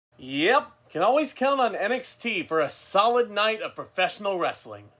Yep, can always count on NXT for a solid night of professional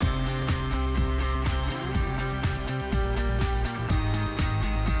wrestling.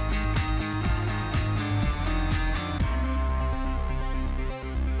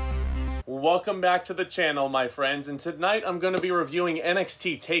 Welcome back to the channel, my friends, and tonight I'm going to be reviewing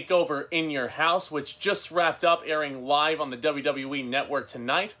NXT TakeOver in Your House, which just wrapped up airing live on the WWE Network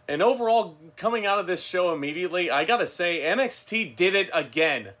tonight. And overall, coming out of this show immediately, I gotta say, NXT did it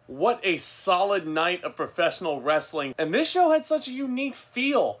again. What a solid night of professional wrestling, and this show had such a unique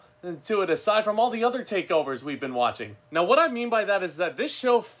feel to it, aside from all the other takeovers we've been watching. Now, what I mean by that is that this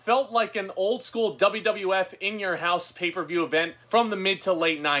show felt like an old-school WWF in-your-house pay-per-view event from the mid to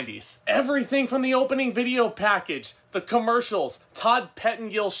late 90s. Everything from the opening video package, the commercials, Todd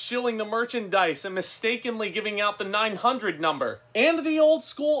Pettengill shilling the merchandise and mistakenly giving out the 900 number, and the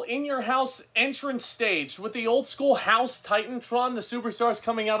old-school in-your-house entrance stage with the old-school house Titantron, the superstars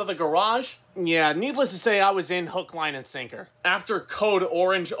coming out of the garage. Yeah, needless to say, I was in hook, line, and sinker. After Code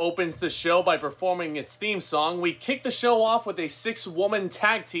Orange opens the show by performing its theme song, we kick the show off with a 6-woman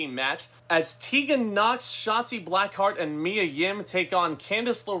tag team match as Tegan Nox, Shotzi Blackheart, and Mia Yim take on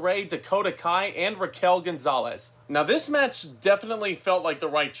Candice LeRae, Dakota Kai, and Raquel Gonzalez. Now, this match definitely felt like the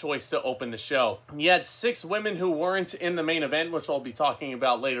right choice to open the show. You had 6 women who weren't in the main event, which I'll be talking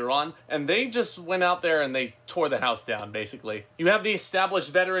about later on, and they just went out there and they tore the house down, basically. You have the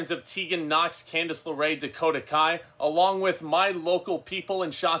established veterans of Tegan Nox, Candice LeRae, Dakota Kai, along with my local people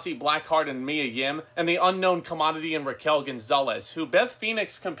in Shotzi Blackheart and Mia Yim, and the unknown commodity in Raquel Gonzalez, who Beth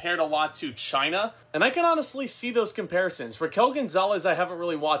Phoenix compared a lot to Chyna, and I can honestly see those comparisons. Raquel Gonzalez I haven't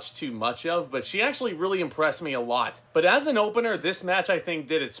really watched too much of, but she actually really impressed me a lot. But as an opener, this match I think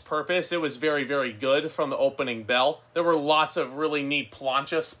did its purpose. It was very, very good from the opening bell. There were lots of really neat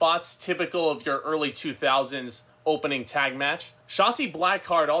plancha spots, typical of your early 2000s opening tag match. Shotzi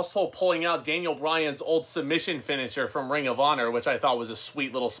Blackheart also pulling out Daniel Bryan's old submission finisher from Ring of Honor, which I thought was a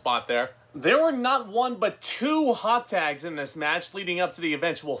sweet little spot there. There were not one but 2 hot tags in this match leading up to the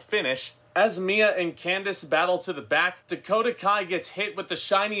eventual finish. As Mia and Candice battle to the back, Dakota Kai gets hit with the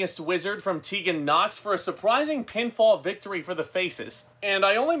shiniest wizard from Tegan Nox for a surprising pinfall victory for the faces. And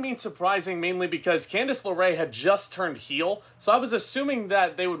I only mean surprising mainly because Candice LeRae had just turned heel, so I was assuming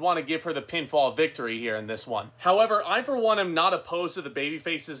that they would want to give her the pinfall victory here in this one. However, I for one am not opposed to the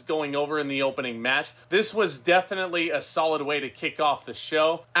babyfaces going over in the opening match. This was definitely a solid way to kick off the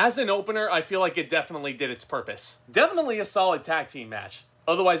show. As an opener, I feel like it definitely did its purpose. Definitely a solid tag team match,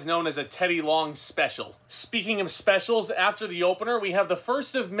 otherwise known as a Teddy Long special. Speaking of specials, after the opener, we have the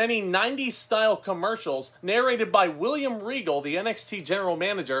first of many 90s-style commercials narrated by William Regal, the NXT general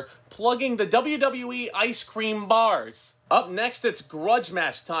manager, plugging the WWE ice cream bars. Up next, it's grudge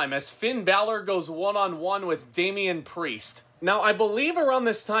match time as Finn Bálor goes one-on-one with Damian Priest. Now, I believe around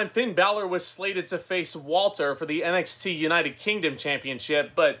this time, Finn Bálor was slated to face Walter for the NXT United Kingdom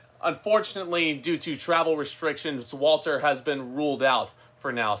Championship, but unfortunately, due to travel restrictions, Walter has been ruled out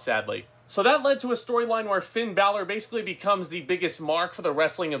for now, sadly. So that led to a storyline where Finn Bálor basically becomes the biggest mark for the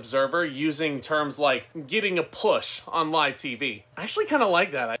Wrestling Observer, using terms like getting a push on live TV. I actually kind of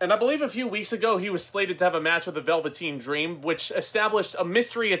like that. And I believe a few weeks ago he was slated to have a match with the Velveteen Dream, which established a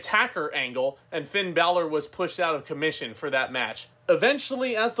mystery attacker angle, and Finn Bálor was pushed out of commission for that match.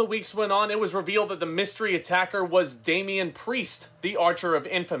 Eventually, as the weeks went on, it was revealed that the mystery attacker was Damian Priest, the Archer of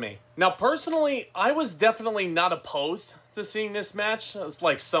Infamy. Now, personally, I was definitely not opposed to seeing this match, as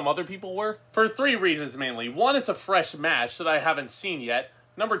like some other people were, for 3 reasons mainly. 1, it's a fresh match that I haven't seen yet.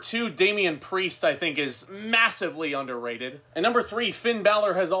 Number 2, Damian Priest I think is massively underrated. And number 3, Finn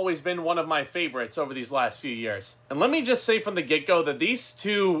Bálor has always been one of my favorites over these last few years. And let me just say from the get-go that these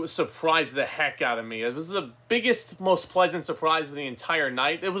 2 surprised the heck out of me. It was the biggest, most pleasant surprise of the entire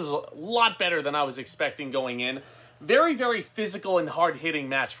night. It was a lot better than I was expecting going in. Very, very physical and hard-hitting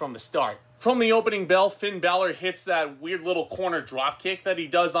match from the start. From the opening bell, Finn Bálor hits that weird little corner dropkick that he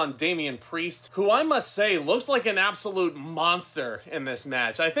does on Damian Priest, who I must say looks like an absolute monster in this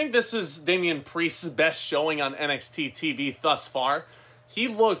match. I think this is Damian Priest's best showing on NXT TV thus far. He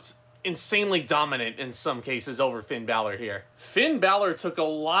looked insanely dominant in some cases over Finn Bálor here. Finn Bálor took a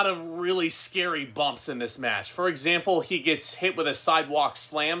lot of really scary bumps in this match. For example, he gets hit with a sidewalk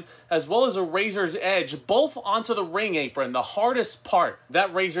slam as well as a razor's edge, both onto the ring apron, the hardest part.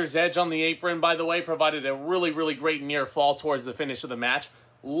 That razor's edge on the apron, by the way, provided a really, really great near fall towards the finish of the match.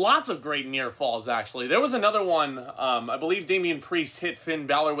 Lots of great near falls, actually. There was another one, I believe Damian Priest hit Finn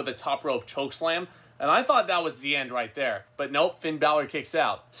Bálor with a top rope chokeslam, and I thought that was the end right there. But nope, Finn Bálor kicks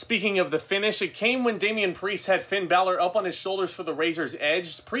out. Speaking of the finish, it came when Damian Priest had Finn Bálor up on his shoulders for the razor's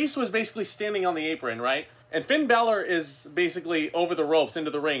edge. Priest was basically standing on the apron, right? And Finn Bálor is basically over the ropes into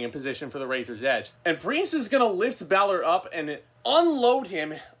the ring in position for the Razor's Edge. And Priest is going to lift Bálor up and unload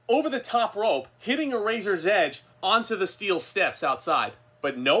him over the top rope, hitting a Razor's Edge onto the steel steps outside.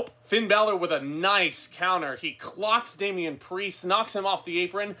 But nope, Finn Bálor with a nice counter. He clocks Damian Priest, knocks him off the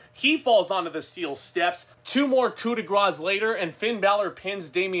apron. He falls onto the steel steps. 2 more coup de grace later, and Finn Bálor pins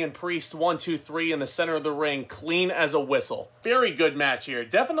Damian Priest 1, 2, 3 in the center of the ring, clean as a whistle. Very good match here.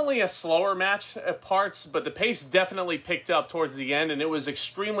 Definitely a slower match at parts, but the pace definitely picked up towards the end, and it was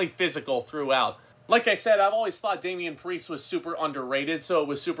extremely physical throughout. Like I said, I've always thought Damian Priest was super underrated, so it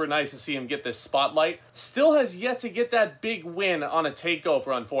was super nice to see him get this spotlight. Still has yet to get that big win on a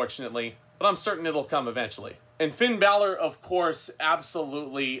takeover, unfortunately, but I'm certain it'll come eventually. And Finn Bálor, of course,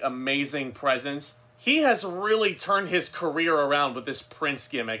 absolutely amazing presence. He has really turned his career around with this Prince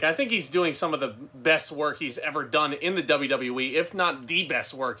gimmick. I think he's doing some of the best work he's ever done in the WWE, if not the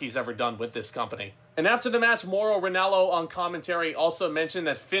best work he's ever done with this company. And after the match, Mauro Ranallo on commentary also mentioned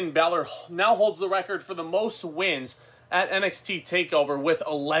that Finn Bálor now holds the record for the most wins at NXT TakeOver with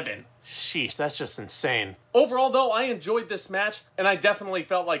 11. Sheesh, that's just insane. Overall, though, I enjoyed this match, and I definitely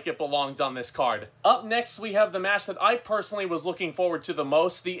felt like it belonged on this card. Up next, we have the match that I personally was looking forward to the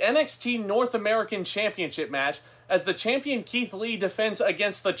most, the NXT North American Championship match, as the champion Keith Lee defends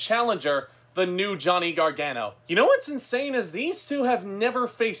against the challenger, the new Johnny Gargano. You know what's insane is these two have never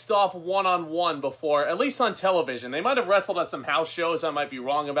faced off one-on-one before, at least on television. They might have wrestled at some house shows, I might be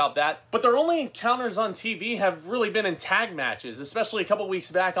wrong about that, but their only encounters on TV have really been in tag matches, especially a couple weeks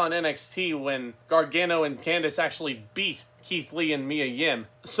back on NXT when Gargano and Candice actually beat Keith Lee and Mia Yim.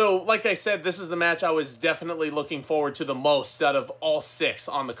 So, like I said, this is the match I was definitely looking forward to the most out of all 6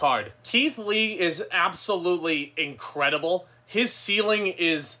 on the card. Keith Lee is absolutely incredible. His ceiling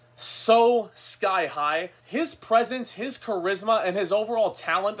is so sky high. His presence, his charisma, and his overall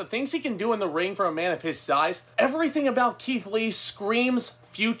talent, the things he can do in the ring for a man of his size, everything about Keith Lee screams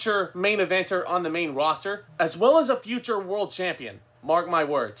future main eventer on the main roster, as well as a future world champion. Mark my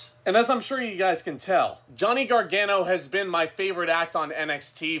words. And as I'm sure you guys can tell, Johnny Gargano has been my favorite act on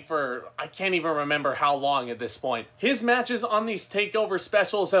NXT for I can't even remember how long at this point. His matches on these takeover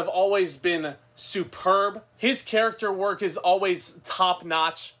specials have always been superb. His character work is always top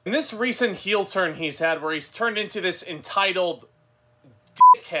notch. And this recent heel turn he's had where he's turned into this entitled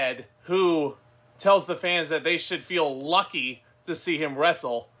dickhead who tells the fans that they should feel lucky to see him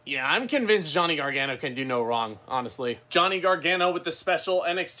wrestle. Yeah, I'm convinced Johnny Gargano can do no wrong, honestly. Johnny Gargano with the special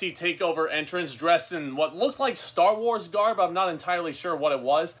NXT TakeOver entrance dressed in what looked like Star Wars garb. I'm not entirely sure what it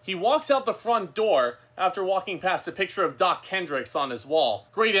was. He walks out the front door after walking past a picture of Doc Hendricks on his wall.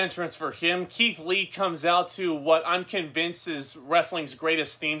 Great entrance for him. Keith Lee comes out to what I'm convinced is wrestling's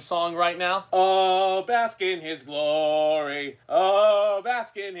greatest theme song right now. Oh, bask in his glory. Oh,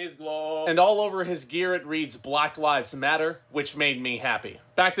 bask in his glory. And all over his gear it reads Black Lives Matter, which made me happy.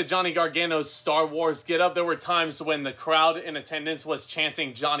 Back to Johnny Gargano's Star Wars get-up, there were times when the crowd in attendance was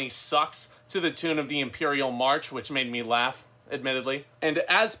chanting Johnny sucks to the tune of the Imperial March, which made me laugh, admittedly. And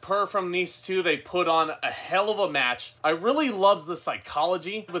as per from these two, they put on a hell of a match. I really love the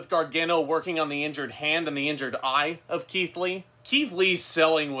psychology with Gargano working on the injured hand and the injured eye of Keith Lee. Keith Lee's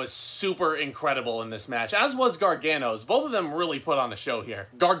selling was super incredible in this match, as was Gargano's. Both of them really put on a show here.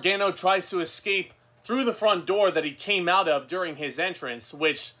 Gargano tries to escape through the front door that he came out of during his entrance,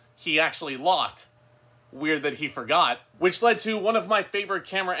 which he actually locked. Weird that he forgot. Which led to one of my favorite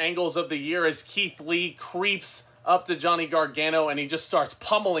camera angles of the year as Keith Lee creeps up to Johnny Gargano and he just starts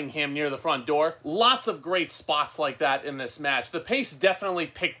pummeling him near the front door. Lots of great spots like that in this match. The pace definitely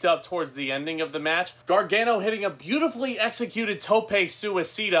picked up towards the ending of the match. Gargano hitting a beautifully executed tope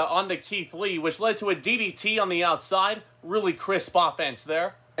suicida onto Keith Lee, which led to a DDT on the outside. Really crisp offense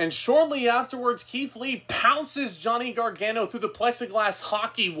there. And shortly afterwards, Keith Lee pounces Johnny Gargano through the plexiglass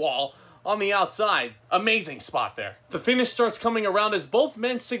hockey wall on the outside. Amazing spot there. The finish starts coming around as both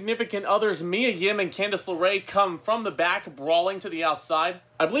men's significant others, Mia Yim and Candice LeRae, come from the back, brawling to the outside.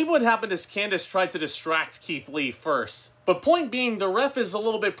 I believe what happened is Candice tried to distract Keith Lee first. But point being, the ref is a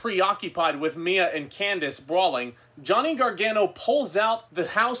little bit preoccupied with Mia and Candice brawling. Johnny Gargano pulls out the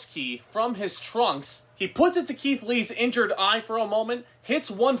house key from his trunks. He puts it to Keith Lee's injured eye for a moment, hits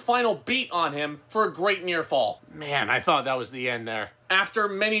one final beat on him for a great near fall. Man, I thought that was the end there. After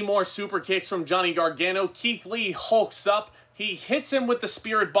many more super kicks from Johnny Gargano, Keith Lee hulks up. He hits him with the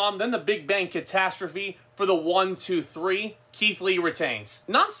Spirit Bomb, then the Big Bang Catastrophe for for the 1, 2, 3. Keith Lee retains.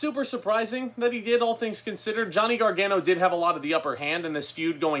 Not super surprising that he did, all things considered. Johnny Gargano did have a lot of the upper hand in this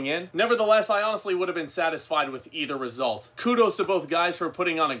feud going in. Nevertheless, I honestly would have been satisfied with either result. Kudos to both guys for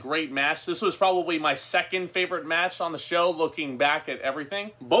putting on a great match. This was probably my second favorite match on the show, looking back at everything.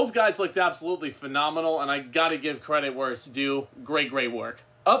 Both guys looked absolutely phenomenal, and I gotta give credit where it's due. Great work.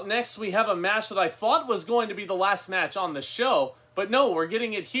 Up next, we have a match that I thought was going to be the last match on the show, but no, we're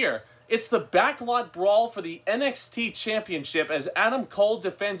getting it here. It's the Backlot Brawl for the NXT Championship as Adam Cole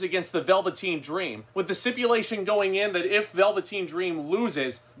defends against the Velveteen Dream, with the stipulation going in that if Velveteen Dream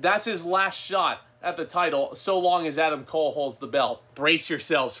loses, that's his last shot at the title, so long as Adam Cole holds the belt. Brace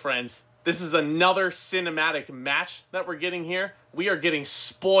yourselves, friends. This is another cinematic match that we're getting here. We are getting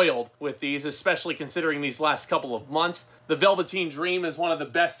spoiled with these, especially considering these last couple of months. The Velveteen Dream is one of the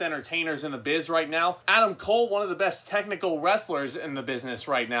best entertainers in the biz right now. Adam Cole, one of the best technical wrestlers in the business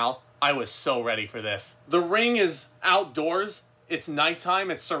right now. I was so ready for this. The ring is outdoors. It's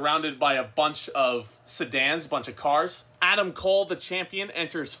nighttime. It's surrounded by a bunch of sedans, bunch of cars. Adam Cole, the champion,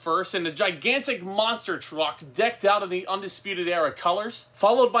 enters first in a gigantic monster truck decked out in the Undisputed Era colors,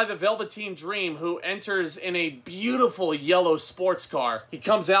 followed by the Velveteen Dream, who enters in a beautiful yellow sports car. He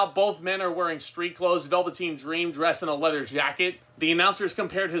comes out, both men are wearing street clothes, Velveteen Dream dressed in a leather jacket. The announcers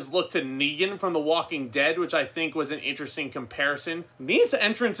compared his look to Negan from The Walking Dead, which I think was an interesting comparison. These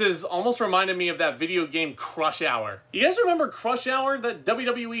entrances almost reminded me of that video game Crush Hour. You guys remember Crush Hour, that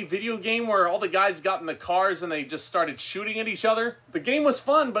WWE video game where all the guys got in the cars and they just started shooting at each other? The game was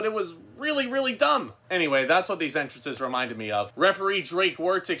fun, but it was really dumb. Anyway, that's what these entrances reminded me of. Referee Drake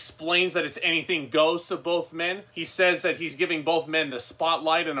Wirtz explains that it's anything goes to both men. He says that he's giving both men the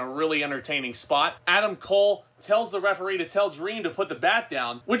spotlight in a really entertaining spot. Adam Cole tells the referee to tell Dream to put the bat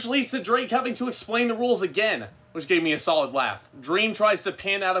down, which leads to Drake having to explain the rules again, which gave me a solid laugh. Dream tries to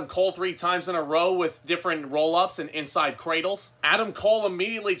pin Adam Cole 3 times in a row with different roll-ups and inside cradles. Adam Cole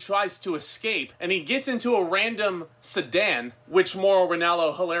immediately tries to escape, and he gets into a random sedan, which Mauro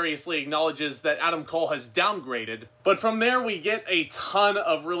Ranallo hilariously acknowledges that Adam Cole has downgraded. But from there, we get a ton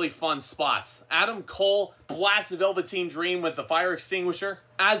of really fun spots. Adam Cole blasts Velveteen Dream with the fire extinguisher.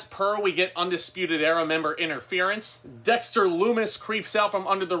 As per, we get Undisputed Era member interference. Dexter Lumis creeps out from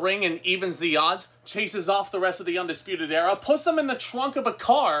under the ring and evens the odds, chases off the rest of the Undisputed Era, puts them in the trunk of a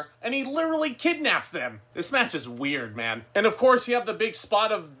car, and he literally kidnaps them. This match is weird, man. And of course, you have the big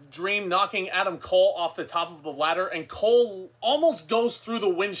spot of Dream knocking Adam Cole off the top of the ladder, and Cole almost goes through the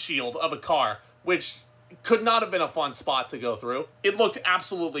windshield of a car, which could not have been a fun spot to go through. It looked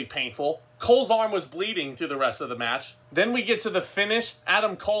absolutely painful. Cole's arm was bleeding through the rest of the match. Then we get to the finish.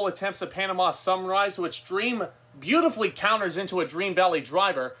 Adam Cole attempts a Panama Sunrise, which Dream beautifully counters into a Dream Valley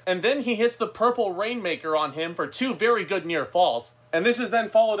driver, and then he hits the Purple Rainmaker on him for 2 very good near falls. And this is then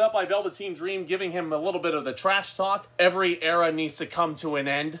followed up by Velveteen Dream giving him a little bit of the trash talk. Every era needs to come to an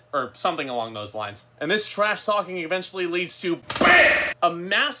end, or something along those lines. And this trash talking eventually leads to BAM! A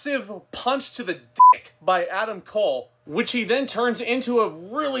massive punch to the dick by Adam Cole, which he then turns into a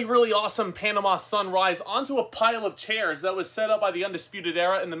really awesome Panama Sunrise onto a pile of chairs that was set up by the Undisputed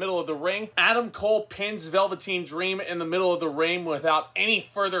Era in the middle of the ring. Adam Cole pins Velveteen Dream in the middle of the ring without any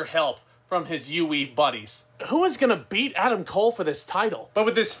further help from his UE buddies. Who is gonna beat Adam Cole for this title? But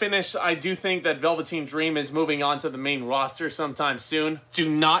with this finish, I do think that Velveteen Dream is moving on to the main roster sometime soon. Do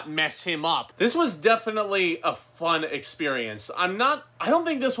not mess him up. This was definitely a fun experience. I don't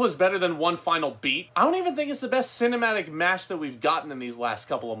think this was better than One Final Beat. I don't even think it's the best cinematic match that we've gotten in these last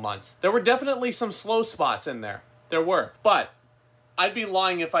couple of months. There were definitely some slow spots in there. There were. But I'd be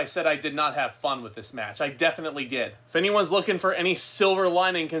lying if I said I did not have fun with this match. I definitely did. If anyone's looking for any silver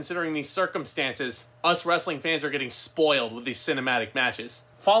lining considering these circumstances, us wrestling fans are getting spoiled with these cinematic matches.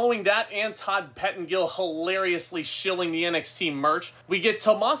 Following that and Todd Pettengill hilariously shilling the NXT merch, we get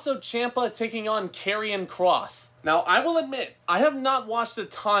Tommaso Ciampa taking on Karrion Kross. Now, I will admit, I have not watched a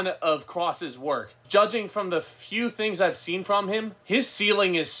ton of Kross's work. Judging from the few things I've seen from him, his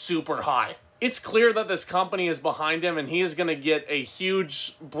ceiling is super high. It's clear that this company is behind him and he is going to get a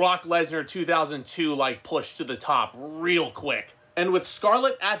huge Brock Lesnar 2002-like push to the top real quick. And with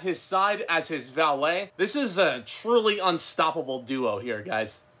Scarlett at his side as his valet, this is a truly unstoppable duo here,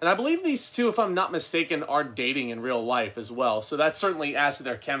 guys. And I believe these two, if I'm not mistaken, are dating in real life as well, so that certainly adds to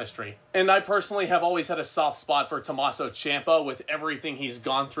their chemistry. And I personally have always had a soft spot for Tommaso Ciampa with everything he's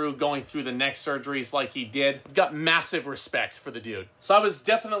gone through, going through the neck surgeries like he did. I've got massive respect for the dude. So I was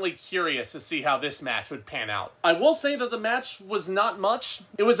definitely curious to see how this match would pan out. I will say that the match was not much.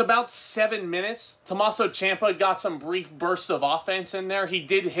 It was about 7 minutes. Tommaso Ciampa got some brief bursts of offense in there. He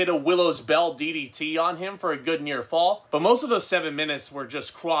did hit a Willow's Bell DDT on him for a good near fall, but most of those 7 minutes were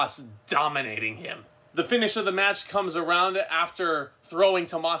just Kross dominating him. The finish of the match comes around after throwing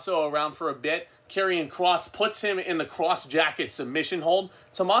Tommaso around for a bit. Karrion Kross puts him in the cross jacket submission hold.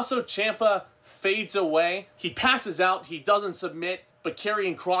 Tommaso Ciampa fades away. He passes out. He doesn't submit. But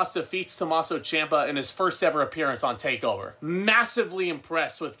Karrion Kross defeats Tommaso Ciampa in his first ever appearance on TakeOver. Massively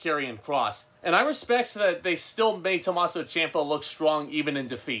impressed with Karrion Kross. And I respect that they still made Tommaso Ciampa look strong even in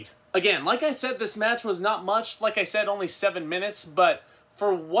defeat. Again, like I said, this match was not much. Like I said, only 7 minutes. But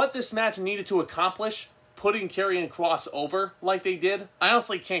for what this match needed to accomplish, putting Karrion Kross over like they did, I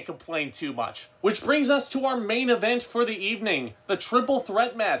honestly can't complain too much. Which brings us to our main event for the evening. The triple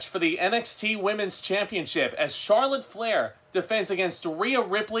threat match for the NXT Women's Championship as Charlotte Flair defends against Rhea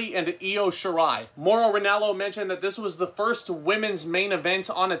Ripley and Io Shirai. Mauro Ranallo mentioned that this was the first women's main event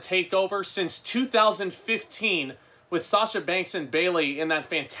on a TakeOver since 2015 with Sasha Banks and Bayley in that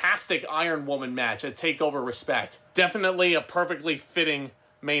fantastic Iron Woman match at TakeOver Respect. Definitely a perfectly fitting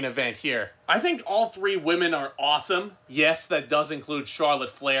main event here. I think all 3 women are awesome. Yes, that does include Charlotte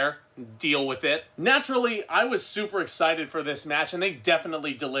Flair. Deal with it. Naturally, I was super excited for this match and they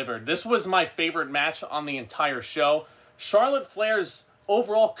definitely delivered. This was my favorite match on the entire show. Charlotte Flair's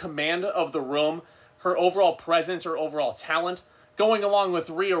overall command of the room, her overall presence, her overall talent, going along with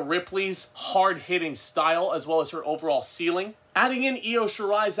Rhea Ripley's hard-hitting style as well as her overall ceiling. Adding in Io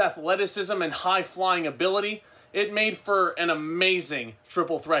Shirai's athleticism and high-flying ability, it made for an amazing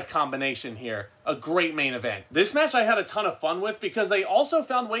triple threat combination here. A great main event. This match I had a ton of fun with because they also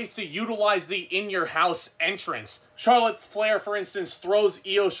found ways to utilize the in-your-house entrance. Charlotte Flair, for instance, throws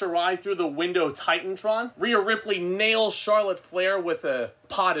Io Shirai through the window Titantron. Rhea Ripley nails Charlotte Flair with a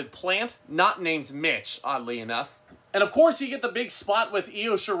potted plant, not named Mitch, oddly enough. And of course you get the big spot with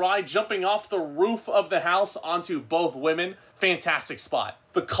Io Shirai jumping off the roof of the house onto both women. Fantastic spot.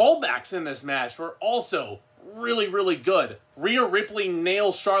 The callbacks in this match were also really good. Rhea Ripley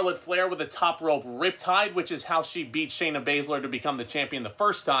nails Charlotte Flair with a top rope riptide, which is how she beat Shayna Baszler to become the champion the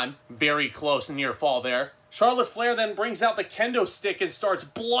first time. Very close near fall there. Charlotte Flair then brings out the kendo stick and starts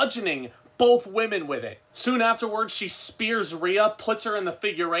bludgeoning both women with it. Soon afterwards, she spears Rhea, puts her in the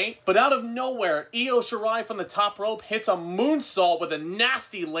figure 8, but out of nowhere, Io Shirai from the top rope hits a moonsault with a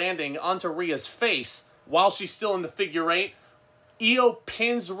nasty landing onto Rhea's face while she's still in the figure 8. Io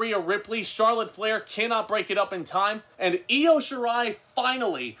pins Rhea Ripley. Charlotte Flair cannot break it up in time. And Io Shirai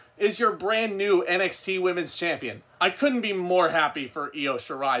finally is your brand new NXT Women's Champion. I couldn't be more happy for Io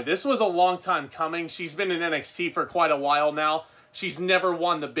Shirai. This was a long time coming. She's been in NXT for quite a while now. She's never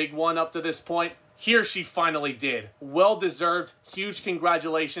won the big one up to this point. Here she finally did. Well deserved. Huge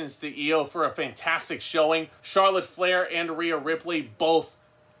congratulations to Io for a fantastic showing. Charlotte Flair and Rhea Ripley both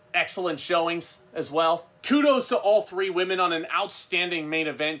excellent showings as well. Kudos to all 3 women on an outstanding main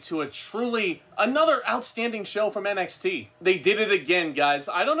event to another outstanding show from NXT. They did it again, guys.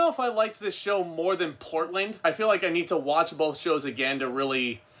 I don't know if I liked this show more than Portland. I feel like I need to watch both shows again to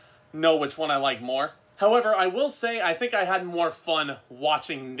really know which one I like more. However, I will say I think I had more fun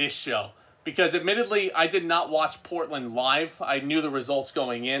watching this show. Because admittedly, I did not watch Portland live. I knew the results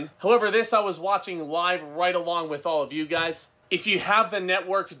going in. However, this I was watching live right along with all of you guys. If you have the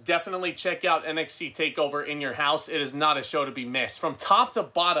network, definitely check out NXT TakeOver in your house. It is not a show to be missed. From top to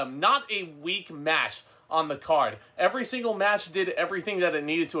bottom, not a weak match on the card. Every single match did everything that it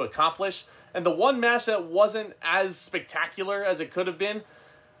needed to accomplish. And the one match that wasn't as spectacular as it could have been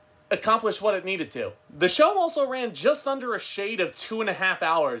accomplished what it needed to. The show also ran just under a shade of 2.5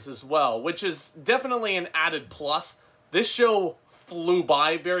 hours as well, which is definitely an added plus. This show flew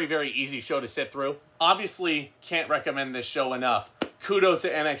by. Very easy show to sit through. Obviously, can't recommend this show enough. Kudos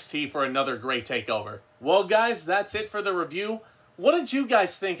to NXT for another great TakeOver. Well, guys, that's it for the review. What did you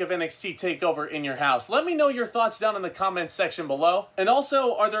guys think of NXT TakeOver in your house? Let me know your thoughts down in the comments section below. And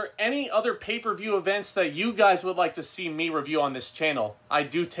also, are there any other pay-per-view events that you guys would like to see me review on this channel? I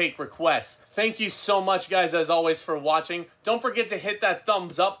do take requests. Thank you so much, guys, as always, for watching. Don't forget to hit that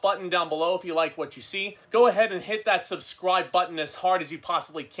thumbs up button down below if you like what you see. Go ahead and hit that subscribe button as hard as you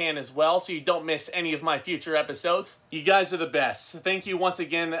possibly can as well so you don't miss any of my future episodes. You guys are the best. Thank you once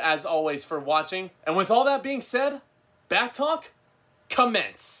again, as always, for watching. And with all that being said, Back Talk,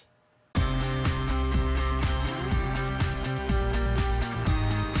 commence.